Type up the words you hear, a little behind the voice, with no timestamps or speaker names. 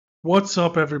What's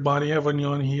up everybody,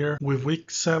 Evan here with week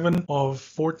 7 of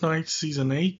Fortnite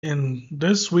Season 8, and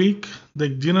this week they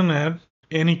didn't add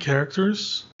any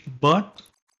characters, but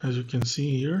as you can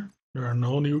see here, there are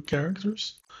no new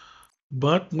characters,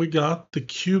 but we got the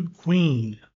Cube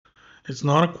Queen. It's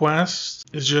not a quest,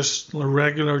 it's just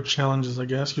regular challenges, I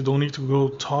guess. You don't need to go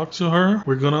talk to her.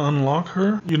 We're gonna unlock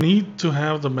her. You need to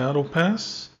have the battle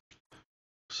pass.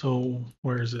 So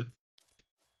where is it?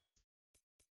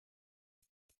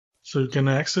 So you can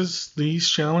access these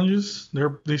challenges.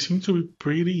 They seem to be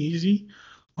pretty easy.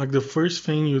 Like the first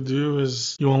thing you do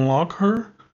is you unlock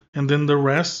her, and then the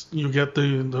rest you get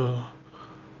the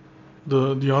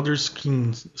other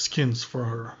skins for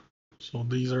her. So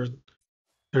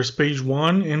there's page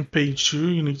 1 and page 2.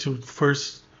 You need to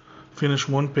first finish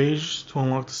one page to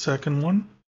unlock the second one.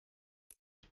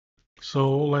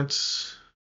 So let's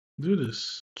do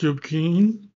this. Cube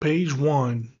King, page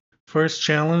 1. First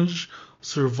challenge.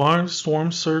 Survive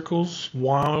storm circles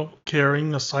while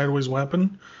carrying a sideways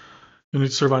weapon. You need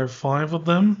to survive 5 of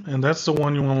them, and that's the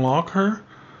one you unlock her.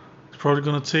 It's probably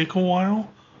gonna take a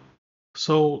while.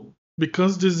 So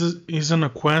because this isn't a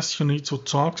quest, you need to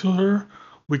talk to her.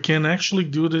 We can actually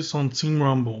do this on Team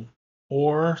Rumble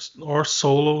or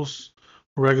solos,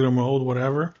 regular mode,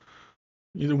 whatever.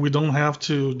 We don't have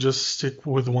to just stick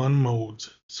with one mode.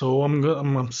 So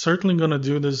I'm certainly gonna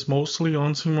do this mostly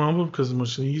on Team Rumble because it's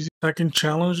much easier. Second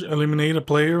challenge: eliminate a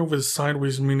player with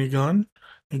Sideways Minigun.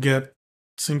 You get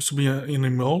seems to be an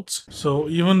emote. So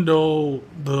even though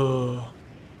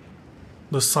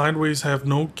the Sideways have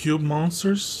no cube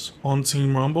monsters on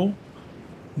Team Rumble,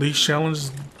 these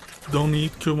challenges don't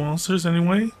need cube monsters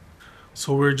anyway.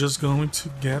 So we're just going to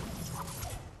get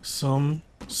some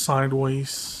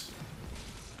Sideways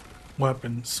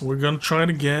weapons. We're gonna try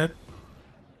to get,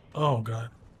 oh god,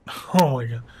 oh my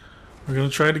god, we're gonna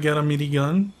try to get a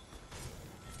minigun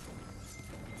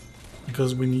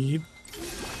because we need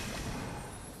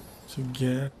to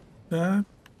get that.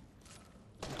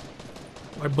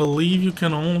 I believe you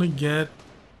can only get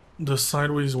the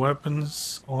Sideways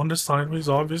weapons on the Sideways,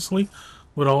 obviously,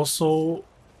 but also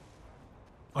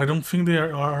I don't think they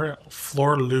are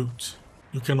floor loot.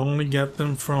 You can only get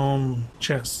them from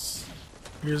chests.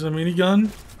 Here's a minigun.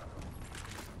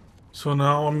 So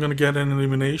now I'm gonna get an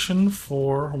elimination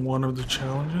for one of the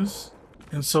challenges.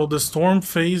 And so the storm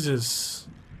phases,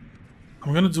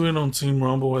 I'm gonna do it on Team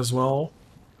Rumble as well.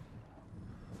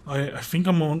 I think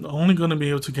I'm only gonna be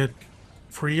able to get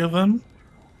 3 of them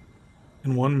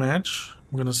in one match.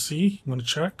 I'm gonna see, I'm gonna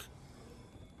check.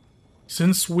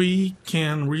 Since we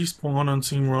can respawn on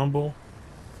Team Rumble,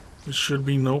 it should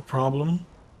be no problem.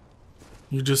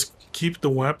 You just keep the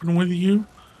weapon with you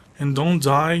and don't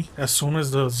die as soon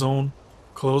as the zone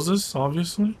closes,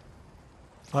 obviously.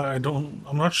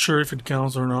 I'm not sure if it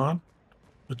counts or not,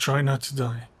 but try not to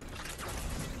die.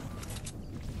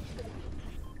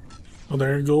 So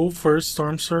there you go, first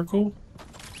storm circle.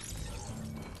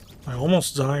 I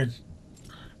almost died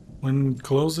when it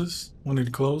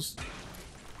closed.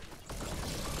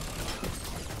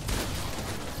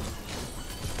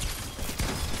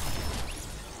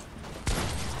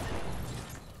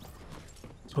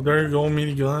 So there you go,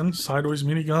 minigun, Sideways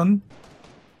minigun.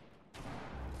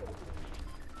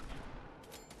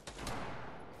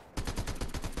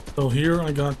 So here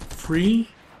I got 3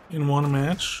 in one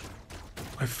match.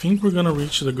 I think we're gonna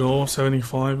reach the goal of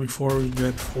 75 before we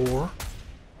get 4.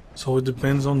 So it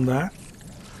depends on that.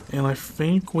 And I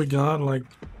think we got like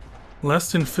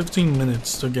less than 15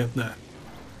 minutes to get that.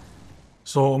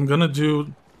 So I'm gonna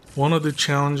do one of the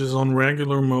challenges on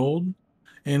regular mode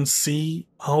and see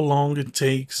how long it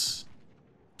takes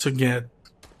to get.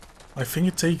 I think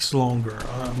it takes longer,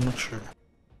 I'm not sure.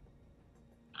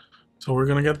 So we're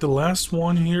gonna get the last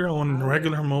one here on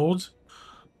regular mode.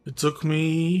 It took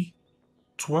me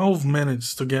 12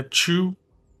 minutes to get 2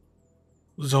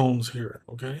 zones here,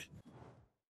 okay?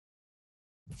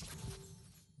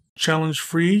 Challenge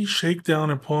 3, Shakedown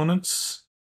Opponents.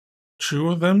 2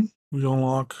 of them. We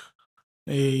unlock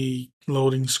a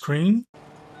loading screen.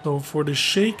 So for the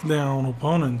Shakedown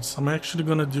Opponents, I'm actually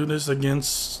gonna do this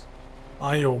against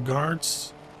IO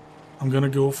guards. I'm gonna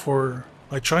go for,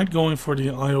 I tried going for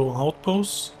the IO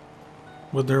outposts,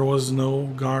 but there was no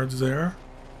guards there.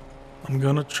 I'm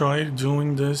gonna try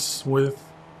doing this with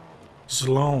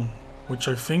Sloan, which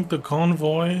I think the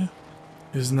convoy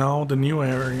is now the new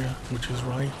area, which is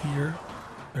right here.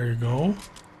 There you go.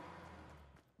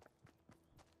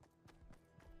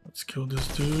 Let's kill this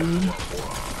dude.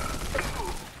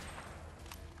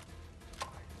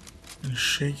 And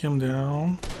shake him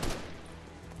down.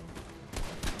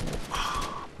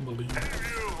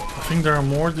 I think there are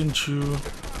more than 2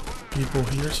 people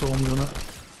here, so I'm gonna...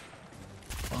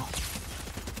 Oh.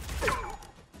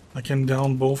 I can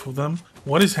down both of them.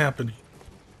 What is happening?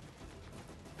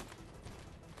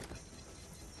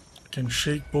 I can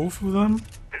shake both of them.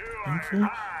 Thankfully.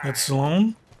 That's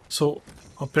Sloan. So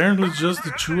apparently just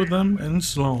the two of them and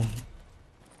Sloan.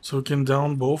 So we can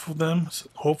down both of them.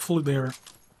 Hopefully they're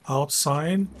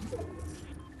outside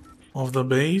of the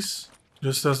base.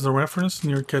 Just as the reference,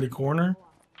 near Caddy Corner.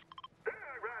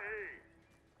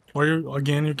 Or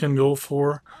again, you can go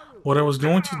for what I was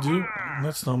going to do.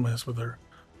 Let's not mess with her.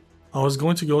 I was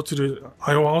going to go to the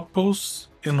IO outposts,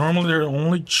 and normally there are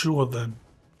only two of them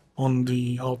on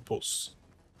the outposts.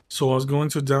 So I was going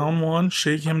to down one,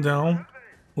 shake him down,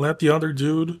 let the other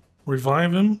dude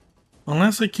revive him,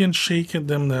 unless I can shake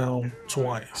them down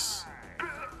twice.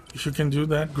 If you can do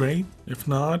that, great. If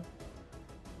not,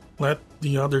 let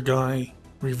the other guy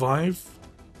revive.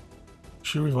 Is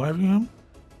she reviving him?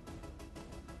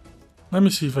 Let me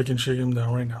see if I can shake him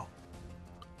down right now.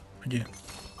 Again,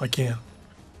 I can.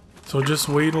 So just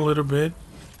wait a little bit,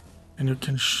 and you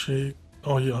can shake.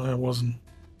 Oh yeah, I wasn't.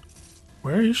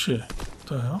 Where is she? What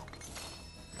the hell?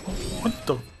 What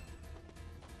the?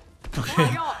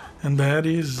 Okay, and that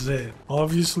is it.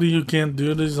 Obviously, you can't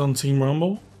do this on Team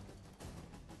Rumble.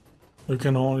 You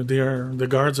can only the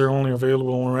guards are only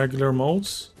available on regular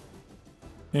modes.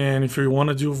 And if you want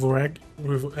to do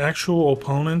with actual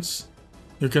opponents,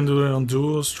 you can do it on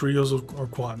duos, trios, or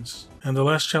quads. And the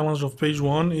last challenge of page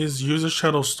 1 is use a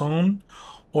Shadow Stone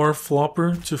or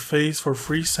Flopper to phase for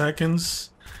 3 seconds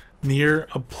near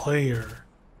a player.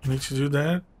 You need to do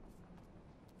that.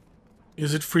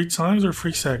 Is it 3 times or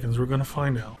 3 seconds? We're gonna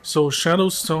find out. So Shadow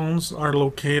Stones are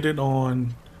located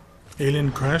on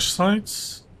alien crash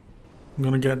sites. I'm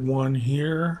gonna get one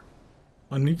here.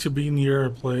 I need to be near a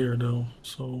player though,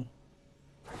 so...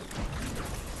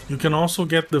 You can also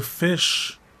get the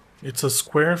fish. It's a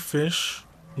square fish.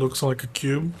 Looks like a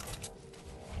cube.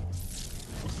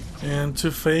 And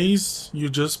to phase, you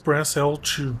just press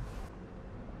L2.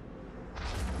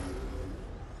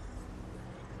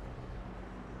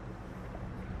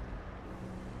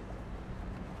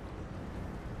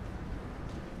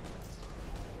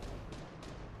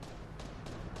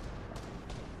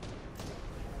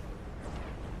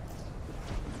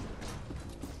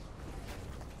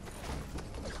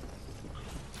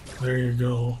 There you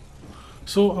go.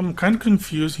 So I'm kind of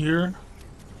confused here.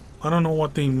 I don't know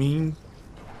what they mean.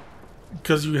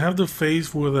 Because you have the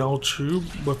phase with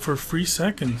L2, but for 3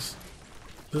 seconds.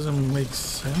 Doesn't make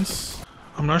sense.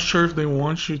 I'm not sure if they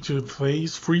want you to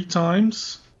phase 3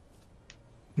 times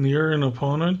near an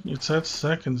opponent. It says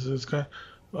seconds. It's kind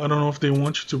of, I don't know if they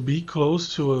want you to be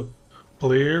close to a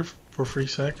player for 3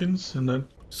 seconds. And then,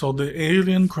 so the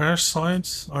alien crash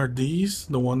sites are these.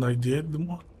 The one I did.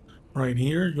 Right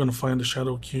here, you're gonna find the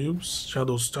shadow cubes,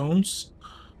 shadow stones.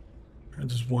 And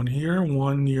there's one here,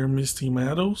 one near Misty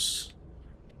Meadows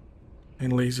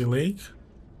and Lazy Lake,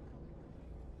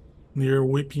 near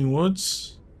Weeping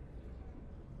Woods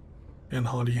and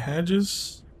Holly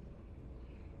Hedges,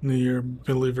 near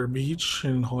Believer Beach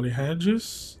and Holly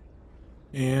Hedges,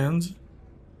 and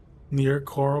near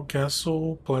Coral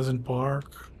Castle, Pleasant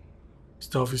Park,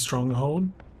 Stealthy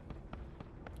Stronghold,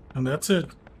 and that's it.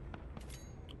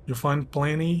 You find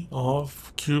plenty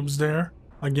of cubes there.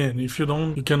 Again, if you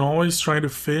don't, you can always try to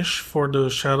fish for the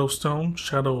shadow stone.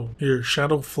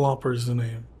 Shadow Flopper is the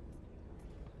name.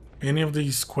 Any of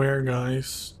these square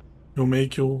guys will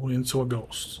make you into a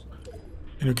ghost.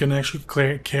 And you can actually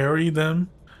carry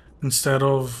them instead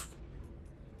of,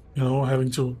 you know, having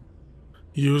to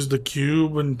use the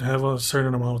cube and have a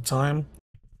certain amount of time.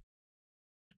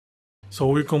 So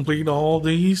we complete all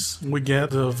these, we get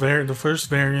the first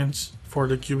variant for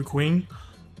the Cube Queen,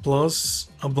 plus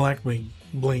a black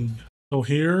bling. So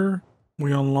here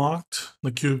we unlocked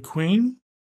the Cube Queen,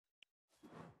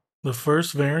 the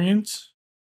first variant,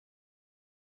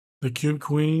 the Cube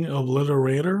Queen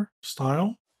Obliterator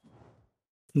style,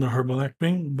 her back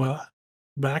bling,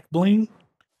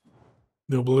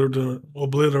 the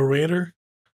Obliterator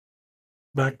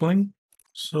back bling.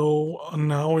 So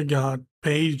now we got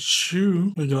page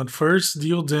 2. We got first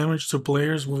deal damage to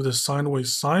players with the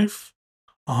Sideways Scythe,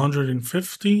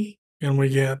 150, and we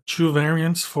get 2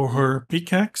 variants for her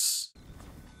pickaxe.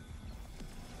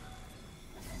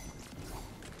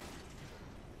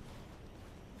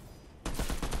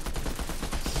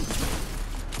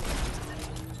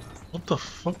 What the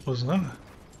fuck was that?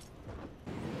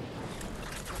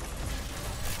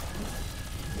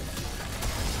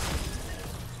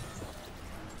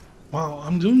 Wow,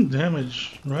 I'm doing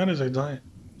damage right as I die.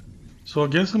 So I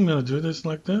guess I'm gonna do this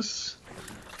like this.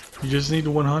 You just need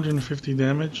 150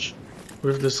 damage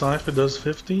With the Scythe it does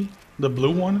 50. The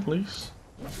blue one at least.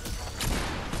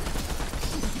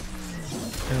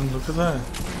 And look at that.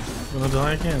 I'm gonna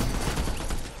die again.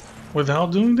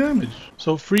 Without doing damage.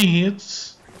 So 3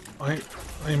 hits. I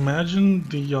imagine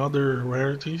the other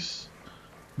rarities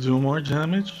do more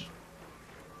damage.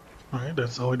 Alright,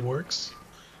 that's how it works.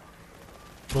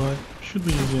 But should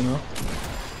be easy enough.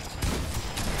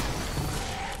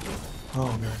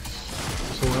 Oh guys.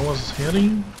 So I was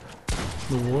hitting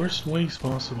the worst ways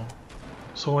possible.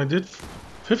 So I did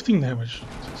 15 damage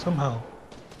somehow.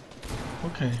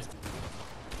 Okay.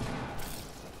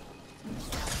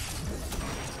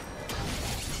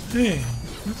 Hey,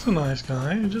 that's a nice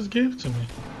guy. He just gave it to me.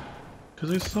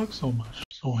 Because it sucks so much.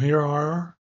 So here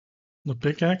are the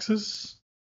pickaxes.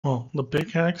 Well, the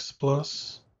pickaxe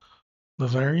plus the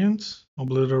variant,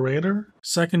 Obliterator.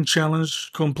 Second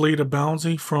challenge, complete a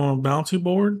bounty from a bounty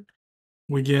board.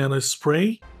 We get a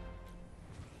spray.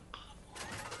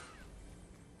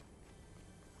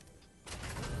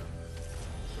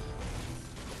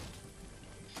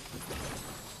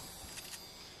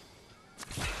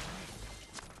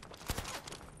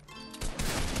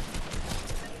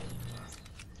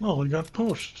 Oh, we got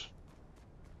pushed.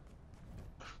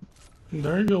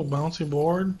 There you go, bounty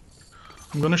board.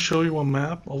 I'm gonna show you a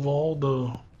map of all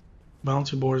the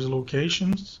bounty board's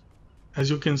locations.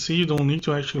 As you can see, you don't need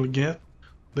to actually get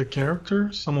the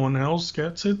character. Someone else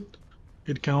gets it.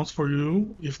 It counts for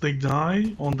you. If they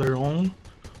die on their own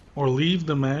or leave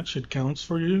the match, it counts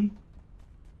for you.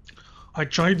 I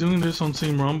tried doing this on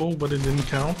Team Rumble, but it didn't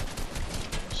count.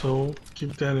 So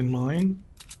keep that in mind.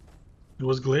 It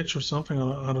was glitch or something,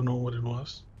 I don't know what it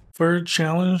was. Third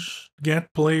challenge,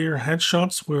 get player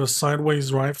headshots with a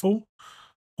sideways rifle.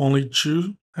 Only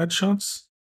 2 headshots.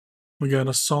 We got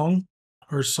a song,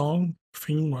 her song,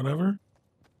 theme, whatever.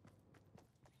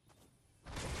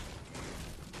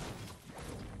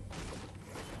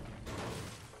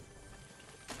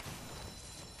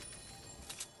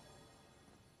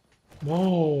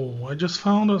 Whoa, I just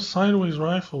found a sideways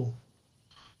rifle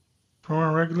from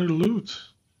a regular loot.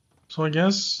 So I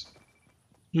guess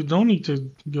you don't need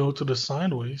to go to the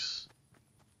sideways.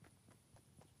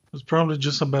 It's probably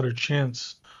just a better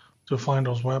chance to find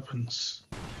those weapons.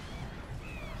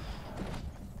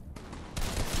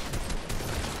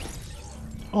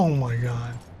 Oh my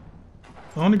god.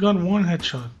 I only got 1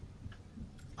 headshot.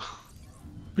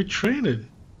 We traded.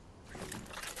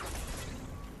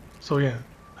 So yeah,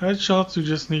 headshots you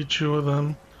just need 2 of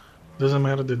them. Doesn't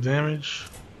matter the damage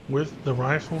with the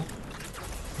rifle.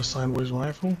 The sideways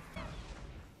rifle.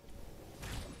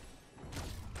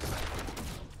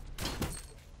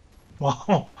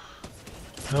 Wow,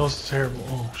 that was terrible.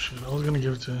 Oh shit, I was gonna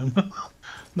give it to him.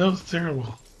 That was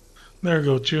terrible. There we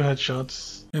go, 2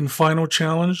 headshots. And final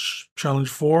challenge, challenge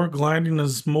 4, gliding the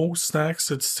smoke stacks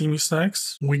at Steamy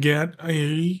Stacks. We get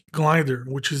a glider,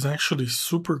 which is actually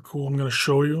super cool. I'm gonna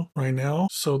show you right now.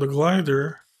 So the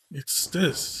glider, it's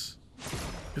this.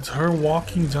 It's her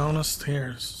walking down the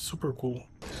stairs. Super cool.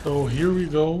 So here we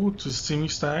go to Steamy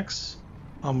Stacks.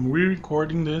 I'm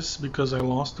re-recording this because I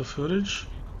lost the footage.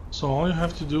 So all you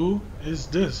have to do is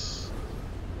this.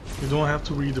 You don't have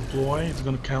to redeploy. It's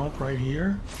gonna count right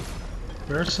here.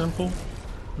 Very simple.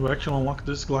 You actually unlock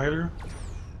this glider.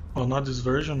 Well, not this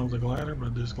version of the glider,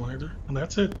 but this glider. And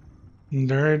that's it. And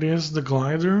there it is, the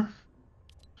glider.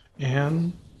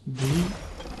 And the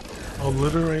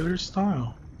Obliterator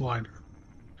style glider.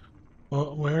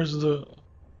 Well, where's the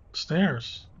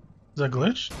stairs? Is that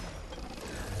glitched?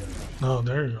 No,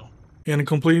 there you go. And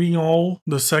completing all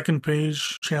the second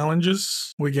page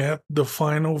challenges, we get the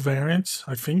final variant.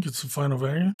 I think it's the final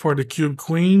variant for the Cube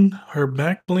Queen, her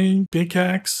back bling,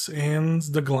 pickaxe, and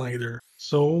the glider.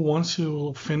 So once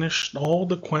you finish all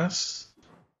the quests,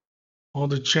 all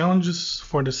the challenges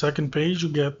for the second page, you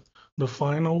get the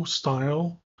final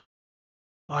style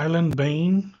Island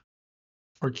Bane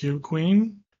for Cube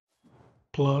Queen,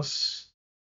 plus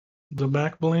the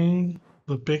back bling,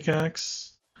 the pickaxe,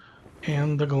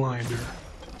 and the glider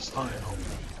style.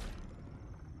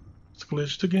 It's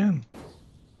glitched again.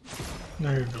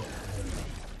 There you go.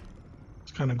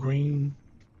 It's kind of green.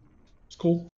 It's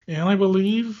cool. And I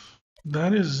believe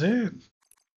that is it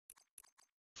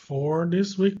for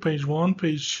this week. Page 1,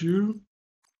 page 2.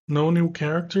 No new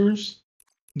characters,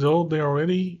 though they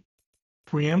already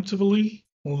preemptively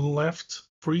left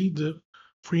free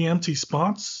empty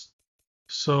spots.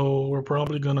 So we're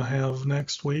probably gonna have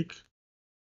next week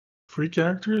free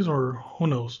characters, or who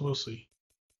knows, we'll see.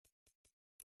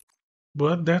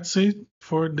 But that's it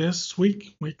for this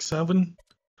week, week 7.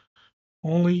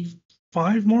 Only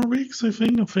 5 more weeks, I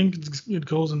think. It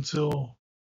goes until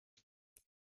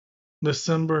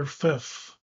December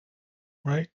 5th,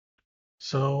 right?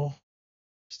 So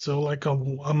still like a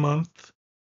month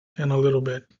and a little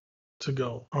bit to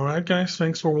go. Alright guys,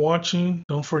 thanks for watching.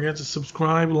 Don't forget to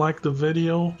subscribe, like the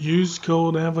video, use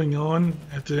code AVIGNON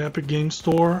at the Epic Game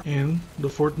Store and the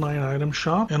Fortnite item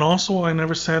shop. And also, I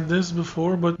never said this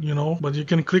before, but you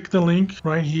can click the link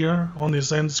right here on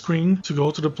this end screen to go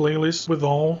to the playlist with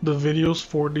all the videos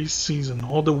for this season,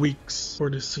 all the weeks for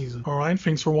this season. Alright,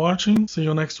 thanks for watching. See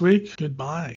you next week. Goodbye.